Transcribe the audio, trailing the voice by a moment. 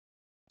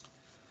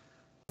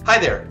Hi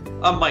there,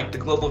 I'm Mike, the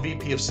Global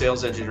VP of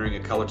Sales Engineering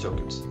at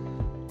ColorTokens.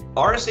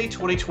 RSA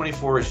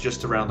 2024 is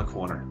just around the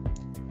corner.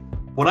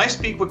 When I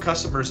speak with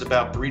customers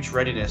about breach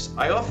readiness,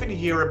 I often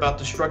hear about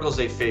the struggles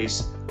they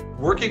face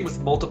working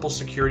with multiple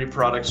security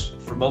products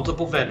for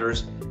multiple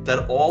vendors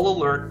that all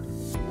alert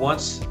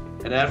once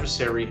an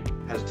adversary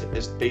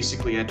has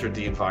basically entered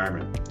the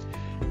environment.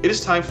 It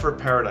is time for a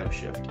paradigm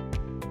shift.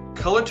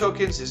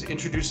 ColorTokens is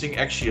introducing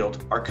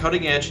X-Shield, our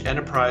cutting-edge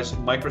enterprise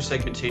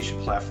microsegmentation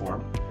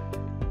platform.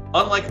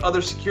 Unlike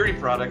other security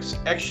products,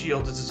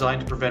 X-Shield is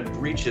designed to prevent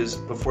breaches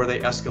before they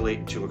escalate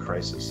into a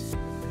crisis.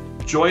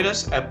 Join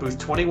us at booth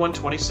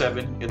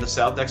 2127 in the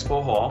South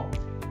Expo Hall.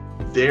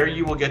 There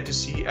you will get to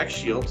see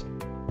X-Shield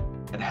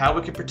and how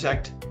it can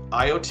protect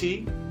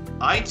IoT,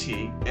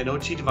 IT, and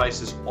OT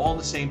devices all on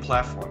the same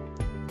platform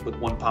with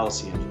one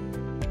policy engine.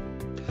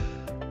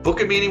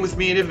 Book a meeting with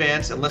me in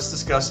advance and let's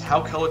discuss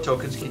how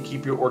ColorTokens can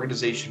keep your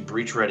organization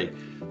breach ready.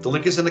 The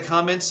link is in the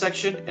comments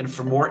section, and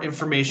for more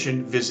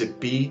information, visit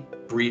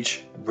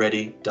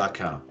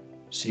BeBreachReady.com.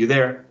 See you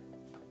there.